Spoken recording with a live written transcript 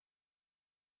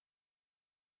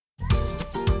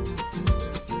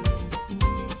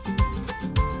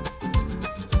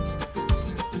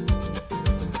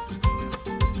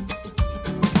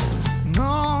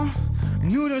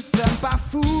sommes pas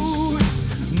fous,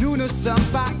 nous ne sommes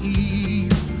pas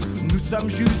ivres, nous sommes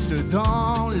juste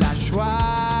dans la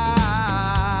joie.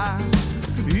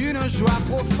 Une joie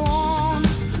profonde,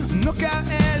 nos cœurs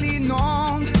elle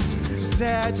inonde.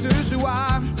 Cette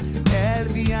joie, elle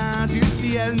vient du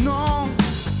ciel, non,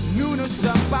 nous ne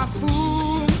sommes pas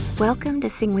fous. Welcome to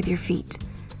Sing With Your Feet,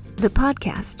 the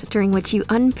podcast during which you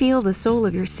unpeel the sole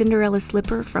of your Cinderella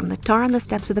slipper from the tar on the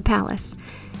steps of the palace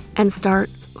and start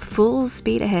full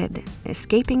speed ahead,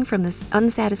 escaping from this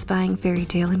unsatisfying fairy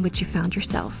tale in which you found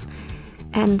yourself,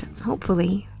 and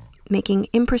hopefully making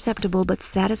imperceptible but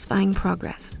satisfying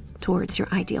progress towards your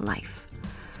ideal life.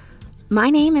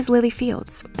 My name is Lily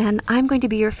Fields, and I'm going to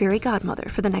be your fairy godmother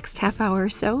for the next half hour or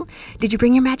so. Did you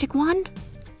bring your magic wand?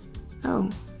 Oh,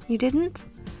 you didn't?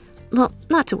 Well,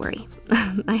 not to worry.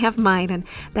 I have mine, and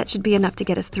that should be enough to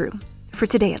get us through, for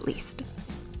today at least.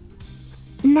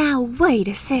 Now, wait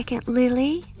a second,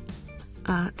 Lily.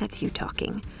 That's you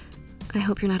talking. I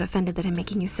hope you're not offended that I'm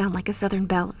making you sound like a Southern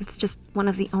belle. It's just one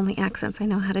of the only accents I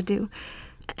know how to do.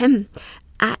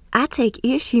 I take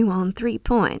issue on 3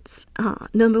 points.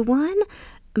 Number 1,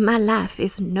 my life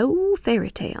is no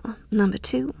fairy tale. Number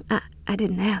 2, I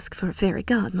didn't ask for a fairy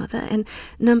godmother. And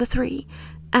number 3,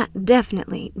 I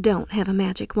definitely don't have a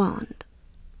magic wand.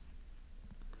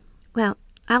 Well,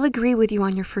 I'll agree with you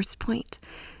on your first point.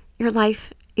 Your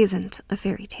life isn't a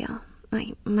fairy tale.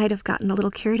 I might have gotten a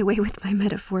little carried away with my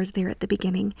metaphors there at the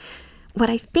beginning. What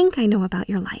I think I know about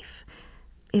your life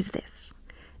is this,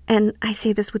 and I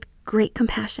say this with great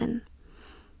compassion.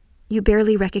 You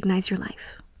barely recognize your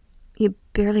life. You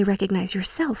barely recognize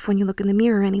yourself when you look in the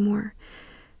mirror anymore.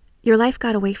 Your life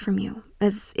got away from you,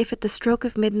 as if at the stroke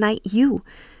of midnight you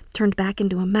turned back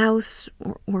into a mouse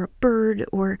or a bird,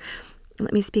 or,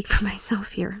 let me speak for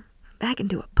myself here, back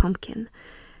into a pumpkin.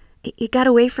 It got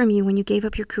away from you when you gave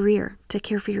up your career to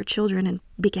care for your children and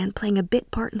began playing a bit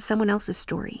part in someone else's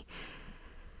story.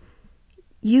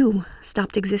 You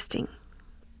stopped existing.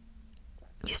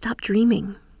 You stopped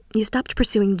dreaming. You stopped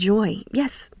pursuing joy,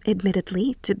 yes,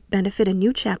 admittedly, to benefit a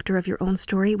new chapter of your own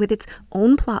story with its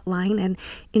own plot line and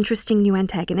interesting new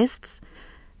antagonists.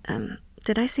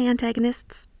 Did I say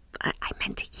antagonists? I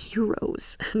meant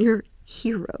heroes. You're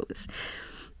heroes.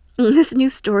 This new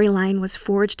storyline was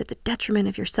forged at the detriment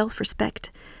of your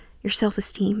self-respect, your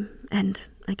self-esteem, and,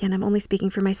 again, I'm only speaking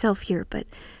for myself here, but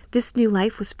this new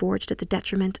life was forged at the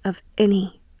detriment of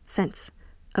any sense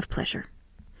of pleasure.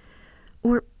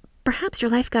 Or perhaps your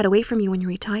life got away from you when you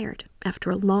retired after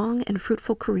a long and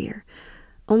fruitful career,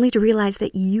 only to realize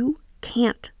that you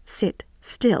can't sit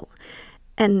still,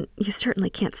 and you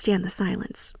certainly can't stand the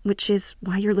silence, which is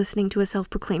why you're listening to a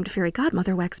self-proclaimed fairy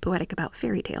godmother wax poetic about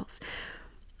fairy tales.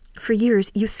 For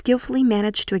years, you skillfully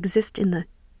managed to exist in the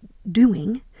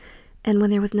doing, and when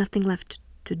there was nothing left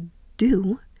to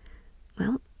do,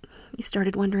 well, you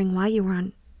started wondering why you were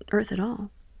on Earth at all.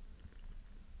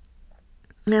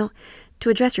 Now, to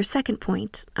address your second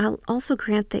point, I'll also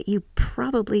grant that you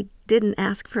probably didn't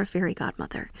ask for a fairy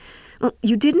godmother. Well,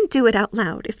 you didn't do it out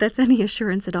loud, if that's any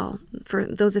assurance at all, for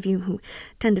those of you who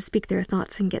tend to speak their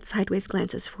thoughts and get sideways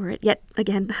glances for it. Yet,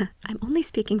 again, I'm only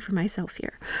speaking for myself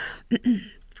here.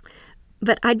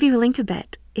 But I'd be willing to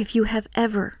bet if you have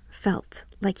ever felt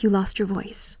like you lost your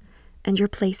voice and your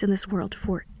place in this world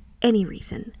for any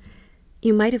reason,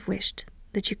 you might have wished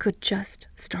that you could just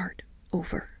start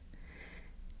over.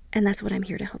 And that's what I'm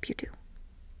here to help you do.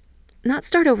 Not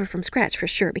start over from scratch for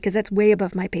sure, because that's way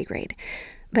above my pay grade.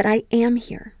 But I am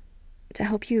here to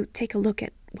help you take a look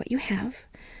at what you have,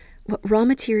 what raw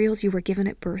materials you were given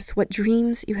at birth, what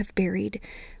dreams you have buried,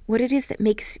 what it is that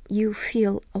makes you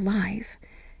feel alive,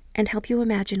 and help you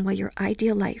imagine what your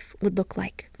ideal life would look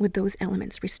like with those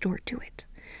elements restored to it.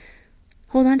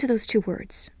 Hold on to those 2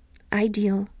 words,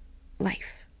 ideal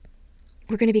life.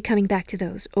 We're going to be coming back to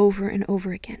those over and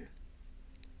over again.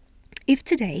 If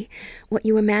today what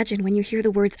you imagine when you hear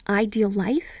the words ideal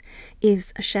life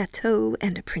is a chateau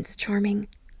and a Prince Charming,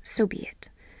 so be it.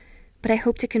 But I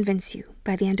hope to convince you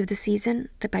by the end of the season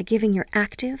that by giving your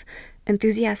active,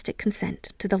 enthusiastic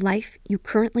consent to the life you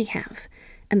currently have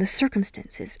and the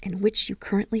circumstances in which you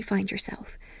currently find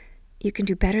yourself, you can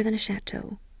do better than a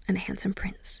chateau and a handsome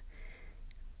prince.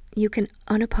 You can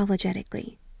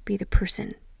unapologetically be the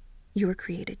person you were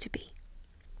created to be.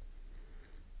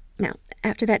 Now,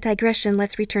 after that digression,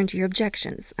 let's return to your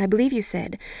objections. I believe you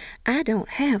said, I don't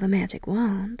have a magic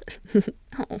wand.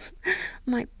 Oh,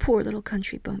 my poor little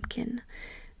country bumpkin.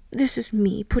 This is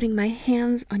me putting my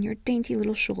hands on your dainty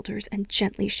little shoulders and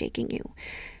gently shaking you.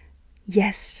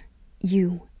 Yes,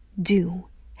 you do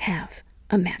have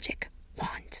a magic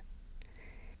wand.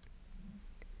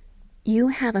 You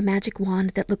have a magic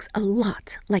wand that looks a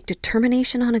lot like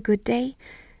determination on a good day,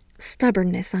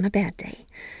 stubbornness on a bad day.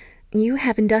 You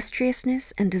have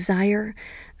industriousness and desire,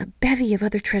 a bevy of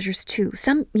other treasures too.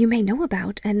 Some you may know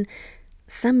about, and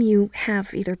some you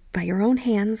have either by your own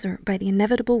hands or by the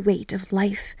inevitable weight of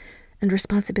life and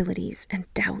responsibilities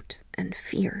and doubt and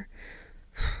fear.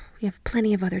 You have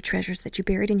plenty of other treasures that you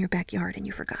buried in your backyard and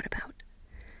you forgot about.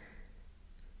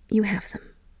 You have them.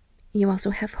 You also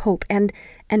have hope, and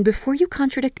before you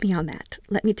contradict me on that,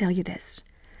 let me tell you this.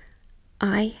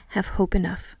 I have hope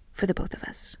enough for the both of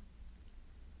us.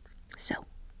 So,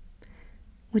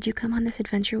 would you come on this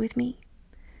adventure with me?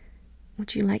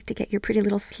 Would you like to get your pretty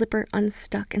little slipper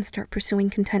unstuck and start pursuing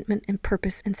contentment and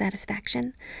purpose and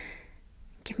satisfaction?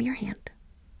 Give me your hand.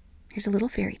 Here's a little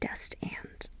fairy dust,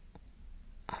 and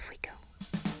off we go.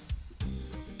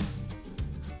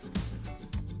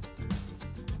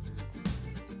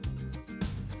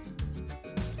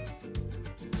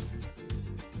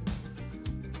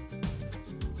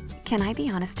 Can I be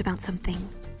honest about something?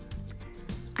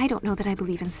 I don't know that I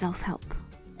believe in self-help.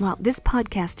 While this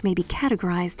podcast may be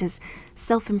categorized as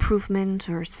self-improvement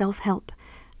or self-help,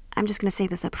 I'm just going to say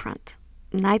this up front.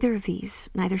 Neither of these,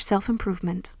 neither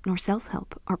self-improvement nor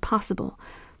self-help, are possible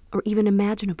or even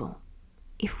imaginable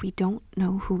if we don't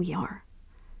know who we are.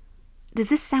 Does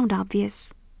this sound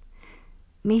obvious?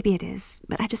 Maybe it is,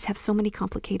 but I just have so many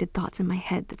complicated thoughts in my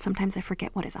head that sometimes I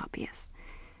forget what is obvious.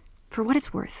 For what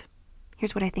it's worth,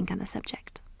 here's what I think on the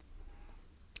subject.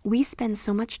 We spend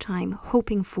so much time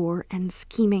hoping for and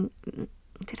scheming.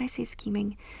 Did I say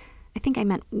scheming? I think I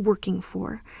meant working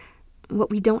for what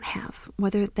we don't have,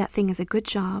 whether that thing is a good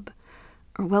job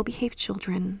or well-behaved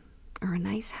children or a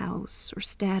nice house or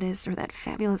status or that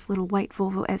fabulous little white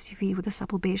Volvo SUV with a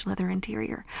supple beige leather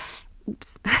interior.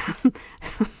 Oops. I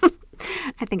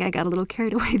think I got a little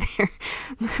carried away there.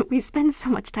 We spend so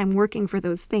much time working for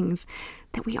those things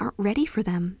that we aren't ready for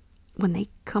them when they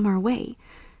come our way.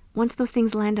 Once those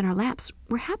things land in our laps,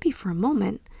 we're happy for a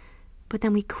moment, but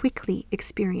then we quickly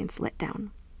experience letdown.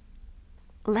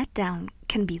 Letdown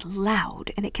can be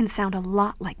loud, and it can sound a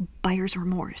lot like buyer's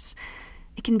remorse.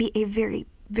 It can be a very,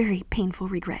 very painful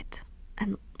regret.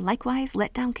 And likewise,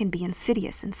 letdown can be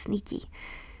insidious and sneaky.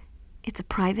 It's a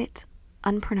private,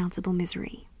 unpronounceable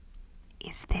misery.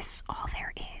 Is this all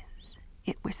there is?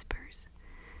 It whispers.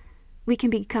 We can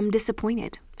become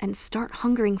disappointed and start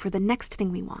hungering for the next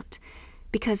thing we want,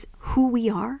 because who we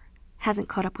are hasn't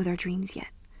caught up with our dreams yet.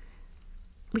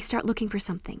 We start looking for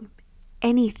something,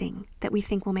 anything that we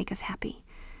think will make us happy,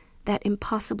 that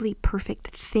impossibly perfect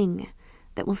thing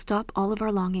that will stop all of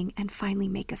our longing and finally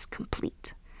make us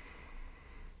complete.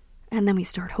 And then we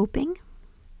start hoping,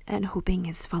 and hoping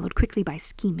is followed quickly by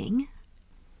scheming.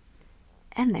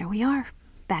 And there we are,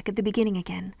 back at the beginning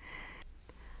again.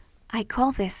 I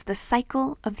call this the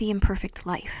cycle of the imperfect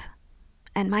life.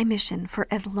 And my mission for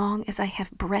as long as I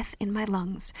have breath in my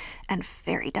lungs and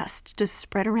fairy dust to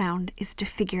spread around is to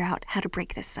figure out how to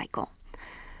break this cycle.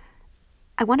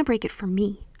 I want to break it for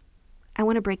me. I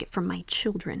want to break it for my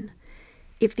children.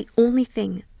 If the only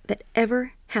thing that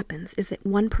ever happens is that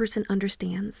one person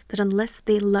understands that unless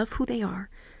they love who they are,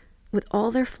 with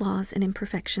all their flaws and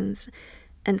imperfections,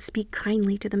 and speak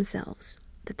kindly to themselves,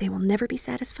 that they will never be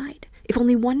satisfied. If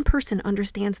only one person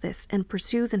understands this and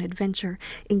pursues an adventure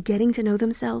in getting to know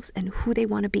themselves and who they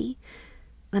want to be,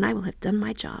 then I will have done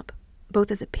my job,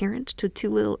 both as a parent to two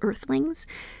little earthlings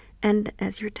and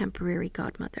as your temporary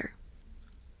godmother.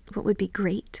 What would be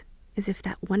great is if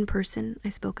that one person I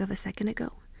spoke of a second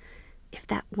ago, if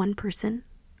that one person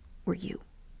were you.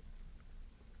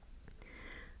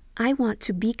 I want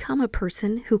to become a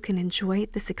person who can enjoy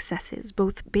the successes,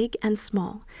 both big and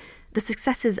small, the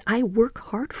successes I work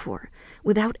hard for,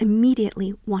 without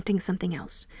immediately wanting something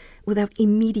else, without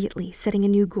immediately setting a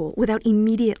new goal, without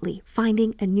immediately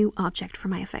finding a new object for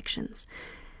my affections.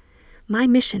 My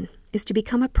mission is to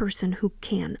become a person who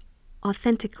can,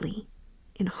 authentically,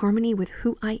 in harmony with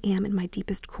who I am in my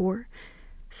deepest core,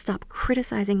 stop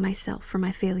criticizing myself for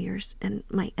my failures and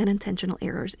my unintentional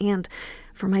errors and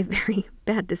for my very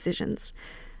bad decisions.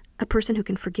 A person who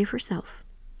can forgive herself,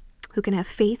 who can have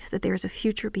faith that there is a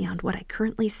future beyond what I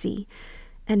currently see,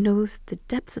 and knows the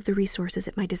depths of the resources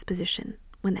at my disposition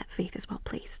when that faith is well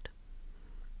placed.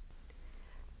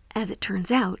 As it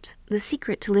turns out, the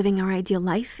secret to living our ideal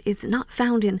life is not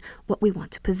found in what we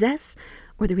want to possess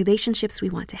or the relationships we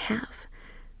want to have,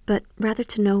 but rather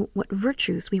to know what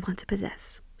virtues we want to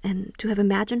possess, and to have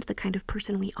imagined the kind of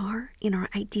person we are in our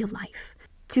ideal life.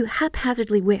 To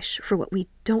haphazardly wish for what we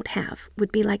don't have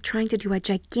would be like trying to do a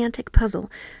gigantic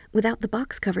puzzle without the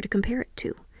box cover to compare it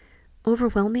to.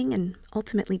 Overwhelming and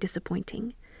ultimately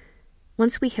disappointing.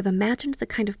 Once we have imagined the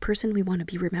kind of person we want to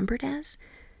be remembered as,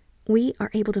 we are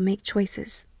able to make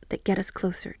choices that get us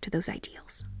closer to those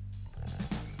ideals.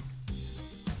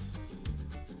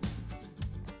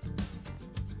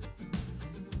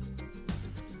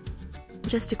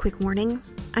 Just a quick warning,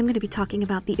 I'm going to be talking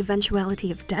about the eventuality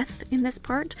of death in this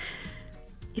part.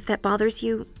 If that bothers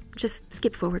you, just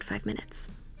skip forward 5 minutes.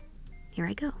 Here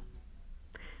I go.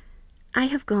 I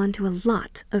have gone to a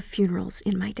lot of funerals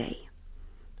in my day.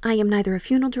 I am neither a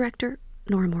funeral director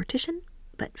nor a mortician,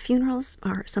 but funerals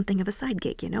are something of a side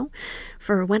gig,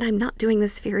 for when I'm not doing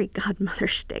this fairy godmother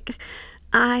shtick.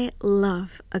 I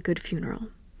love a good funeral.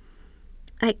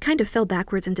 I kind of fell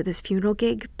backwards into this funeral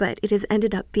gig, but it has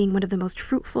ended up being one of the most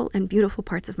fruitful and beautiful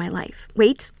parts of my life.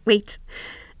 Wait.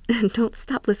 Don't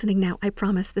stop listening now. I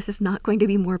promise this is not going to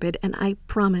be morbid, and I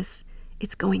promise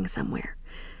it's going somewhere.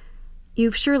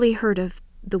 You've surely heard of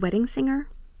The Wedding Singer?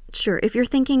 Sure, if you're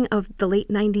thinking of the late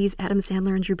 90s Adam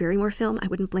Sandler and Drew Barrymore film, I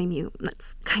wouldn't blame you.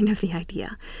 That's kind of the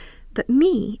idea. But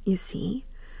me, you see,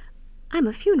 I'm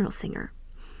a funeral singer.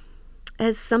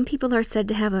 As some people are said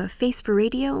to have a face for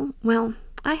radio, well,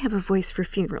 I have a voice for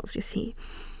funerals, you see.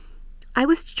 I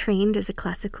was trained as a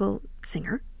classical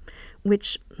singer,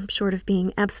 which, short of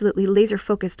being absolutely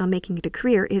laser-focused on making it a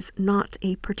career, is not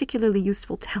a particularly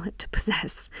useful talent to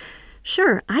possess.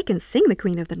 Sure, I can sing the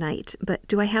Queen of the Night, but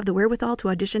do I have the wherewithal to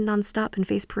audition nonstop and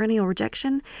face perennial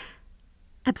rejection?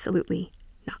 Absolutely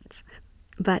not.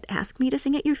 But ask me to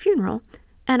sing at your funeral,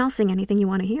 and I'll sing anything you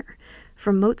want to hear.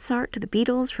 From Mozart to the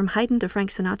Beatles, from Haydn to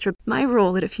Frank Sinatra, my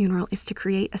role at a funeral is to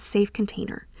create a safe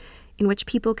container in which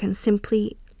people can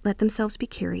simply let themselves be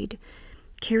carried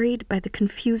by the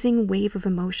confusing wave of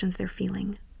emotions they're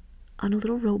feeling on a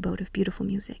little rowboat of beautiful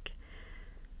music.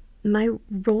 My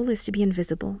role is to be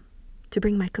invisible, to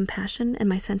bring my compassion and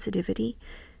my sensitivity,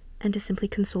 and to simply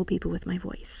console people with my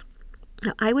voice.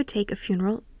 Now, I would take a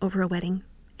funeral over a wedding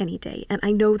any day, and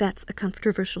I know that's a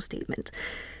controversial statement.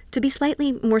 To be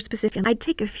slightly more specific, I'd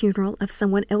take a funeral of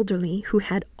someone elderly who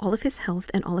had all of his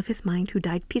health and all of his mind, who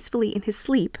died peacefully in his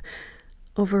sleep,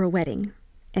 over a wedding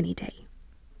any day.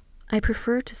 I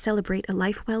prefer to celebrate a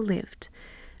life well lived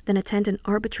than attend an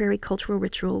arbitrary cultural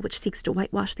ritual which seeks to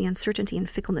whitewash the uncertainty and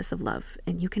fickleness of love,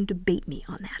 and you can debate me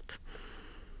on that.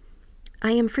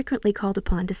 I am frequently called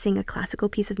upon to sing a classical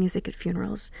piece of music at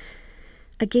funerals,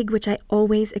 a gig which I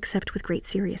always accept with great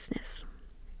seriousness.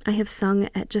 I have sung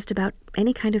at just about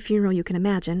any kind of funeral you can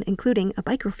imagine, including a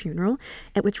biker funeral,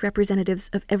 at which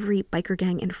representatives of every biker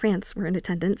gang in France were in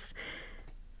attendance,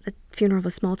 the funeral of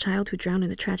a small child who drowned in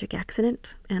a tragic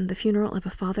accident, and the funeral of a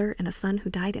father and a son who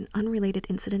died in unrelated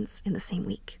incidents in the same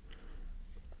week.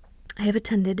 I have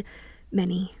attended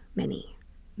many, many,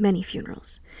 many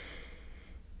funerals.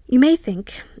 You may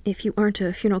think, if you aren't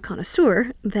a funeral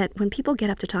connoisseur, that when people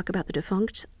get up to talk about the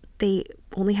defunct, they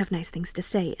only have nice things to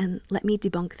say, and let me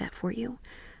debunk that for you.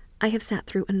 I have sat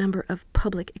through a number of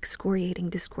public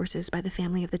excoriating discourses by the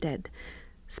family of the dead,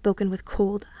 spoken with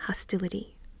cold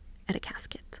hostility at a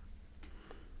casket.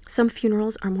 Some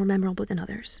funerals are more memorable than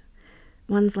others.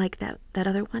 Ones like that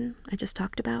other one I just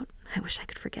talked about, I wish I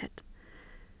could forget.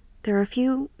 There are a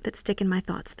few that stick in my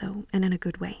thoughts, though, and in a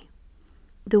good way.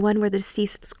 The one where the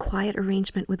deceased's quiet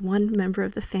arrangement with one member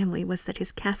of the family was that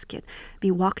his casket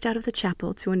be walked out of the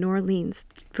chapel to a New Orleans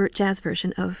jazz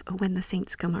version of When the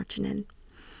Saints Come Marching In.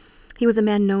 He was a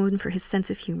man known for his sense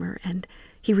of humor, and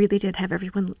he really did have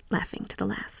everyone laughing to the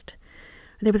last.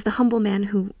 There was the humble man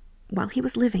who, while he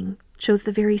was living, chose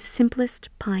the very simplest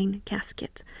pine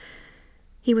casket.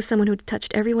 He was someone who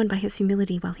touched everyone by his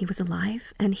humility while he was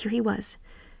alive, and here he was,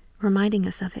 reminding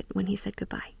us of it when he said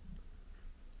goodbye.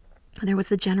 There was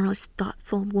the generous,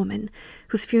 thoughtful woman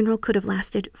whose funeral could have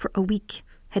lasted for a week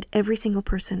had every single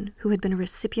person who had been a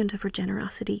recipient of her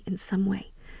generosity in some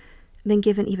way been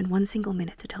given even one single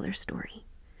minute to tell their story.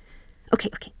 Okay.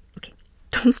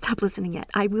 Don't stop listening yet.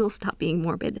 I will stop being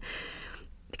morbid.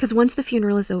 Because once the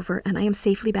funeral is over and I am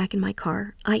safely back in my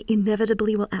car, I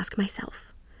inevitably will ask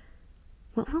myself,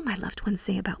 what will my loved ones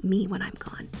say about me when I'm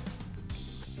gone?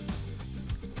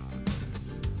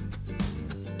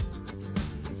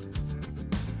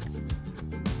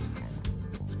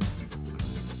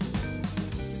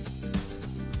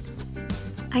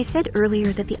 I said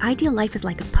earlier that the ideal life is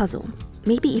like a puzzle,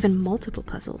 maybe even multiple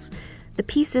puzzles, the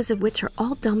pieces of which are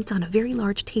all dumped on a very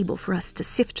large table for us to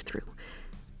sift through.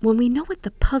 When we know what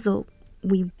the puzzle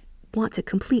we want to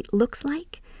complete looks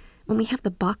like, when we have the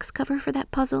box cover for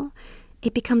that puzzle,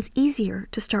 it becomes easier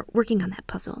to start working on that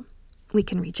puzzle. We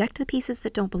can reject the pieces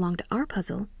that don't belong to our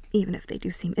puzzle, even if they do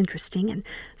seem interesting and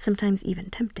sometimes even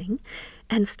tempting,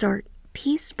 and start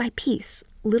piece by piece,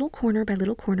 little corner by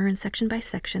little corner and section by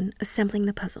section, assembling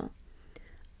the puzzle.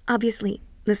 Obviously,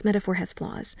 this metaphor has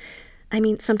flaws. I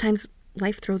mean, sometimes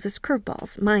life throws us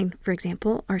curveballs. Mine, for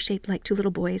example, are shaped like two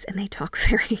little boys, and they talk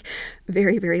very,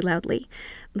 very, very loudly.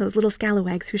 Those little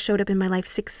scalawags who showed up in my life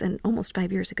 6 and almost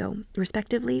 5 years ago,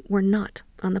 respectively, were not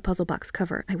on the puzzle box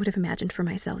cover I would have imagined for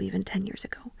myself even 10 years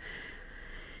ago.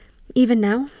 Even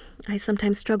now, I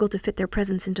sometimes struggle to fit their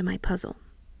presence into my puzzle,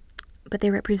 but they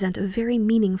represent a very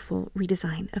meaningful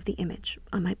redesign of the image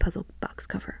on my puzzle box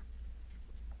cover.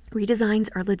 Redesigns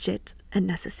are legit and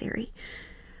necessary.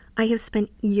 I have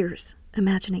spent years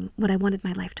imagining what I wanted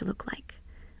my life to look like.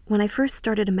 When I first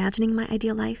started imagining my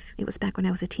ideal life, it was back when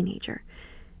I was a teenager,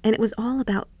 and it was all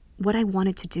about what I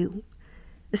wanted to do.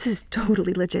 This is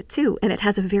totally legit too, and it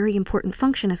has a very important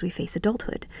function as we face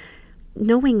adulthood.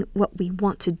 Knowing what we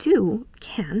want to do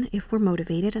can, if we're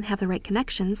motivated and have the right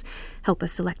connections, help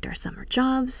us select our summer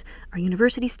jobs, our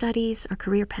university studies, our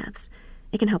career paths.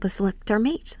 It can help us select our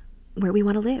mate, where we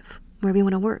want to live, where we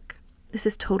want to work. This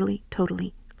is totally,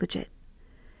 totally legit.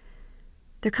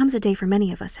 There comes a day for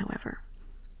many of us, however,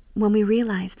 when we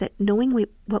realize that knowing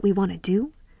what we want to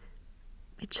do,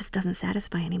 it just doesn't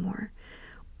satisfy anymore.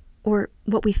 Or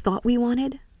what we thought we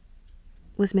wanted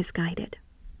was misguided.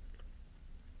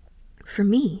 For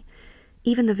me,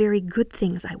 even the very good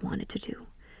things I wanted to do,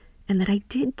 and that I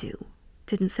did do,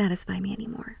 didn't satisfy me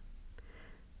anymore.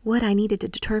 What I needed to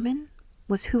determine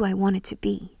was who I wanted to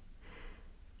be.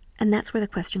 And that's where the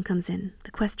question comes in,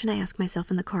 the question I ask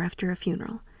myself in the car after a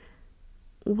funeral.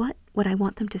 What would I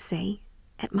want them to say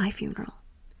at my funeral?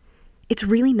 It's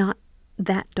really not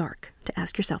that dark to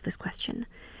ask yourself this question.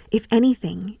 If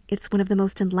anything, it's one of the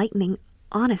most enlightening,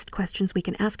 honest questions we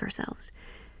can ask ourselves.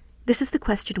 This is the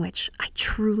question which I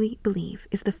truly believe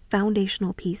is the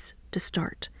foundational piece to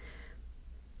start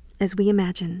as we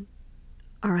imagine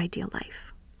our ideal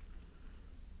life.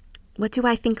 What do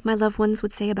I think my loved ones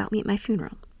would say about me at my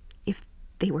funeral, if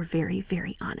they were very,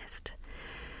 very honest?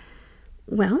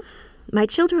 Well, my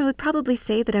children would probably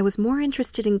say that I was more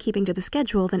interested in keeping to the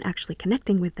schedule than actually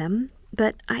connecting with them,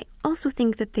 but I also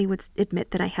think that they would admit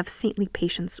that I have saintly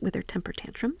patience with their temper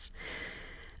tantrums.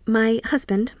 My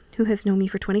husband, who has known me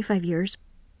for 25 years,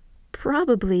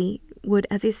 probably would,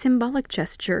 as a symbolic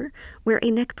gesture, wear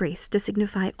a neck brace to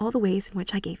signify all the ways in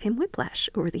which I gave him whiplash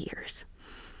over the years.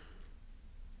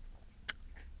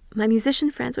 My musician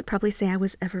friends would probably say I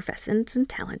was effervescent and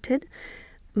talented.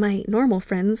 My normal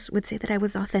friends would say that I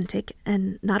was authentic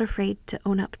and not afraid to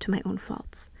own up to my own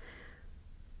faults.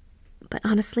 But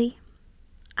honestly,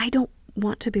 I don't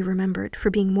want to be remembered for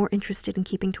being more interested in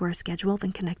keeping to our schedule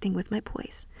than connecting with my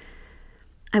boys.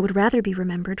 I would rather be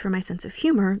remembered for my sense of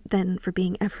humor than for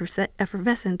being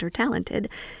effervescent or talented.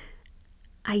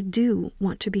 I do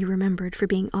want to be remembered for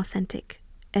being authentic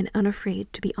and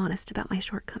unafraid to be honest about my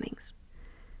shortcomings.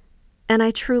 And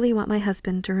I truly want my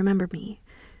husband to remember me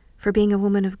for being a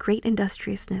woman of great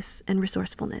industriousness and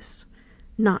resourcefulness,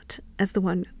 not as the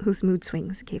one whose mood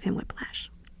swings gave him whiplash.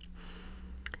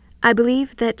 I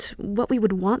believe that what we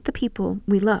would want the people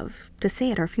we love to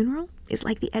say at our funeral is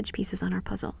like the edge pieces on our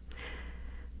puzzle.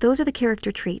 Those are the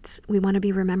character traits we want to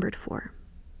be remembered for.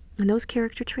 And those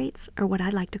character traits are what I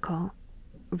like to call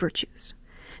virtues.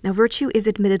 Now, virtue is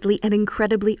admittedly an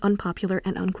incredibly unpopular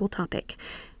and uncool topic.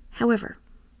 However,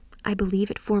 I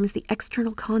believe it forms the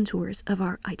external contours of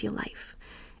our ideal life.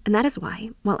 And that is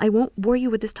why, while I won't bore you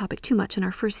with this topic too much in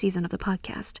our first season of the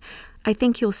podcast, I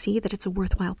think you'll see that it's a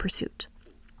worthwhile pursuit.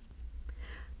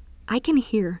 I can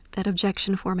hear that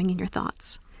objection forming in your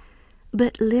thoughts.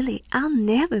 But Lily, I'll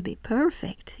never be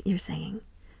perfect, you're saying.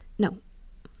 No,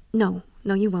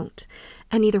 you won't.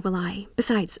 And neither will I.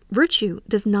 Besides, virtue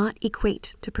does not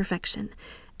equate to perfection,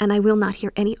 and I will not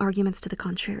hear any arguments to the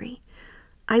contrary.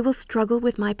 I will struggle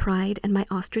with my pride and my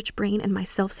ostrich brain and my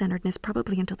self-centeredness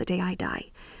probably until the day I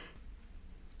die.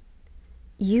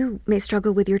 You may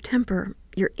struggle with your temper,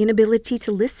 your inability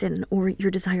to listen, or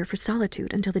your desire for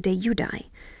solitude until the day you die.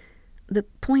 The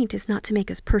point is not to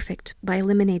make us perfect by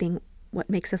eliminating what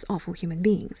makes us awful human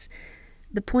beings.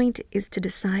 The point is to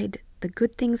decide the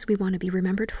good things we want to be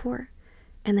remembered for,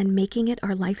 and then making it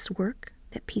our life's work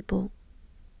that people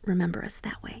remember us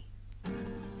that way.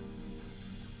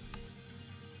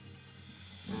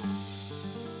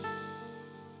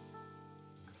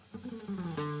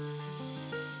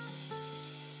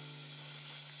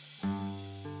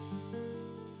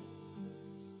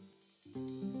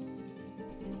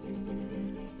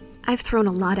 I've thrown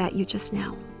a lot at you just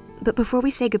now, but before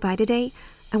we say goodbye today,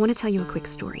 I want to tell you a quick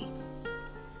story.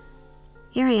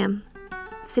 Here I am,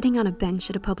 sitting on a bench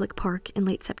at a public park in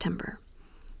late September.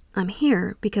 I'm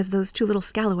here because those two little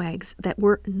scalawags that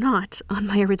were not on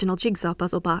my original jigsaw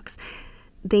puzzle box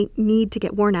They need to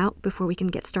get worn out before we can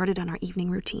get started on our evening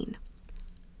routine.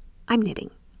 I'm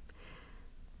knitting.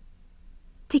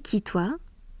 T'es qui, toi?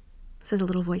 Says a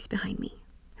little voice behind me.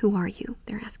 Who are you?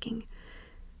 They're asking.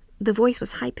 The voice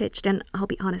was high-pitched, and I'll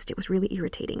be honest, it was really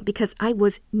irritating, because I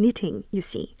was knitting, you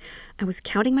see. I was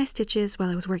counting my stitches while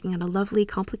I was working on a lovely,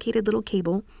 complicated little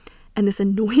cable, and this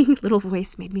annoying little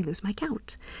voice made me lose my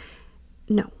count.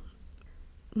 No.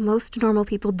 Most normal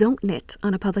people don't knit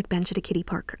on a public bench at a kiddie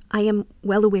park. I am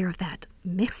well aware of that.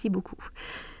 Merci beaucoup.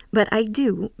 But I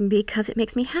do because it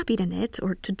makes me happy to knit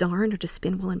or to darn or to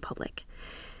spin wool in public.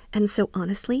 And so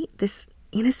honestly, this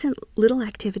innocent little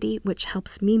activity which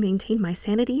helps me maintain my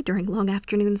sanity during long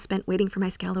afternoons spent waiting for my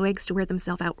scalawags to wear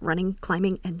themselves out running,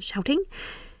 climbing, and shouting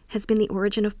has been the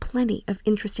origin of plenty of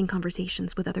interesting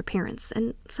conversations with other parents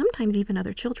and sometimes even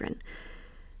other children.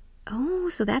 Oh,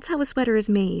 so that's how a sweater is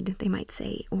made, they might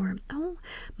say. Or, oh,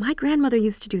 my grandmother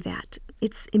used to do that.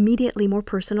 It's immediately more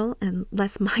personal and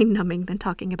less mind-numbing than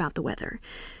talking about the weather.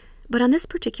 But on this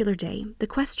particular day, the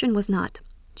question was not,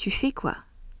 tu fais quoi?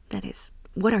 That is,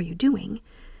 what are you doing?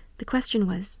 The question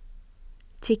was,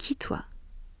 t'es qui toi?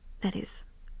 That is,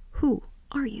 who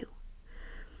are you?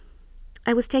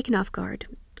 I was taken off guard.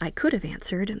 I could have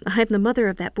answered, I'm the mother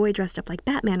of that boy dressed up like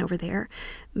Batman over there,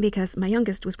 because my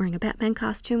youngest was wearing a Batman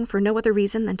costume for no other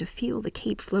reason than to feel the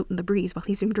cape float in the breeze while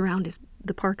he zoomed around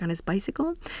the park on his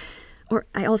bicycle. Or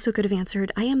I also could have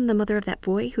answered, I am the mother of that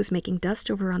boy who's making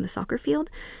dust over on the soccer field,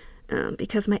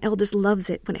 because my eldest loves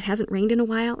it when it hasn't rained in a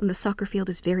while and the soccer field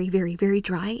is very, very, very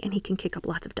dry and he can kick up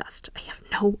lots of dust. I have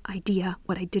no idea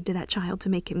what I did to that child to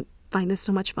make him find this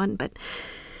so much fun, but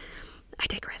I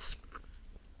digress.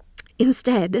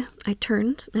 Instead, I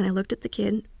turned and I looked at the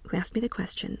kid who asked me the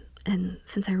question, and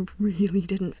since I really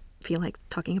didn't feel like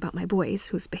talking about my boys,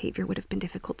 whose behavior would have been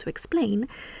difficult to explain,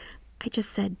 I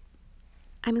just said,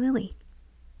 I'm Lily,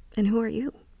 and who are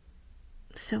you?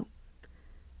 So,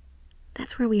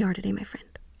 that's where we are today, my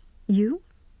friend. You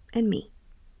and me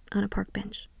on a park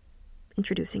bench,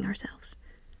 introducing ourselves.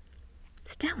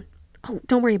 Sit down. Oh,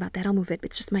 don't worry about that. I'll move it.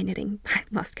 It's just my knitting. I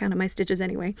lost count of my stitches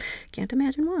anyway. Can't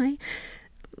imagine why.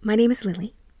 My name is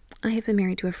Lily. I have been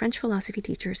married to a French philosophy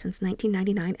teacher since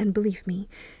 1999, and believe me,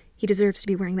 he deserves to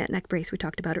be wearing that neck brace we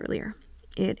talked about earlier.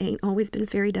 It ain't always been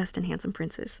fairy dust and handsome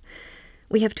princes.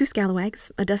 We have 2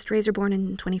 scalawags, a dust raiser born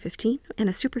in 2015 and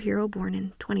a superhero born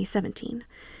in 2017.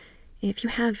 If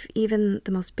you have even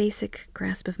the most basic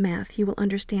grasp of math, you will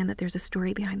understand that there's a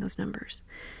story behind those numbers.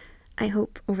 I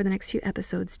hope over the next few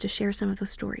episodes to share some of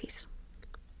those stories.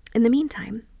 In the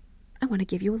meantime, I want to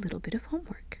give you a little bit of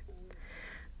homework.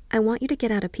 I want you to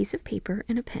get out a piece of paper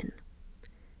and a pen.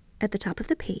 At the top of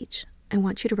the page, I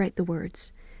want you to write the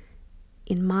words,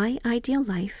 in my ideal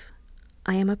life,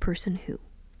 I am a person who.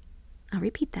 I'll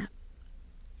repeat that.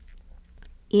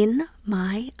 In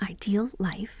my ideal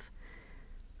life,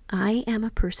 I am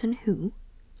a person who, ...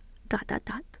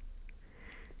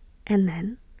 And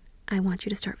then I want you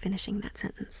to start finishing that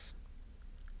sentence,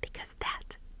 because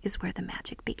that is where the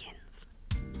magic begins.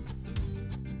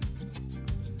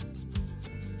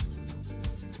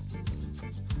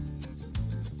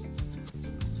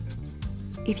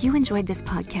 If you enjoyed this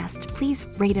podcast, please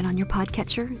rate it on your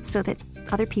podcatcher so that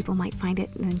other people might find it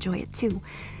and enjoy it too.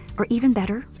 Or even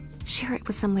better, share it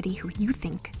with somebody who you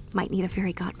think might need a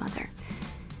fairy godmother.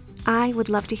 I would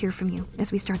love to hear from you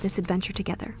as we start this adventure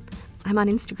together. I'm on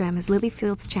Instagram as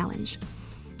Lilyfields Challenge.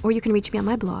 Or you can reach me on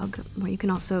my blog, where you can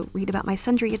also read about my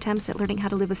sundry attempts at learning how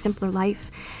to live a simpler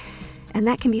life. And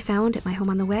that can be found at my home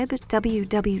on the web,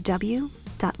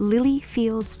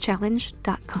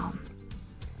 www.lilyfieldschallenge.com.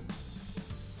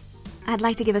 I'd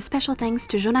like to give a special thanks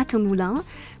to Jonathan Moulin,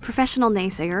 professional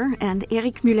naysayer, and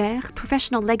Eric Muller,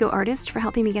 professional Lego artist, for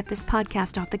helping me get this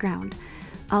podcast off the ground.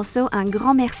 Also, un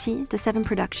grand merci to 7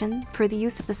 Production for the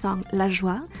use of the song La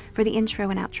Joie for the intro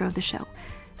and outro of the show,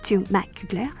 to Matt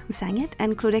Kugler, who sang it,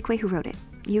 and Claude Eque, who wrote it.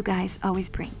 You guys always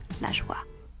bring La Joie.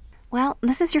 Well,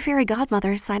 this is your fairy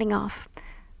godmother signing off.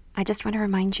 I just want to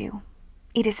remind you,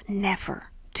 it is never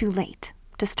too late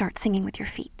to start singing with your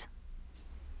feet.